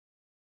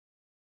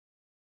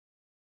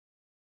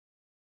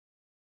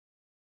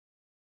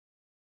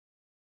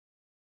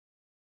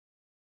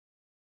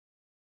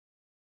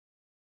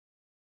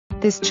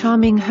This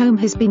charming home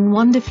has been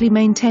wonderfully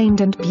maintained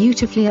and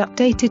beautifully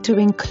updated to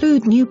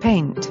include new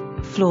paint,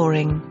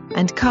 flooring,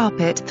 and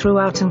carpet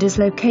throughout, and is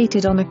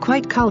located on a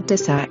quiet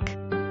cul-de-sac.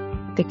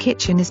 The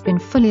kitchen has been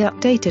fully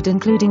updated,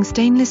 including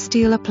stainless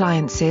steel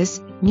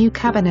appliances, new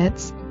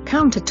cabinets,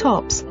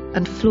 countertops,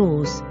 and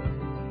floors.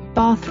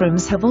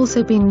 Bathrooms have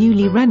also been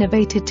newly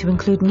renovated to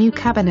include new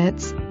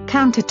cabinets,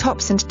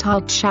 countertops and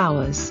tiled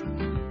showers.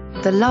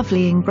 The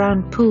lovely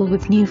inground pool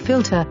with new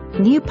filter,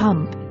 new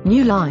pump,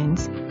 new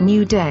lines,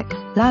 new deck,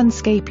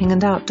 landscaping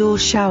and outdoor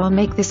shower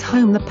make this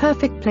home the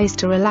perfect place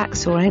to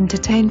relax or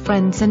entertain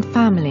friends and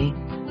family.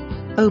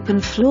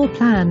 Open floor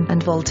plan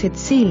and vaulted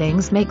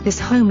ceilings make this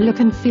home look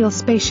and feel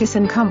spacious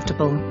and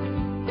comfortable.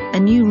 A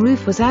new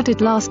roof was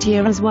added last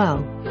year as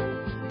well.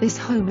 This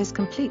home is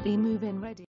completely move-in ready.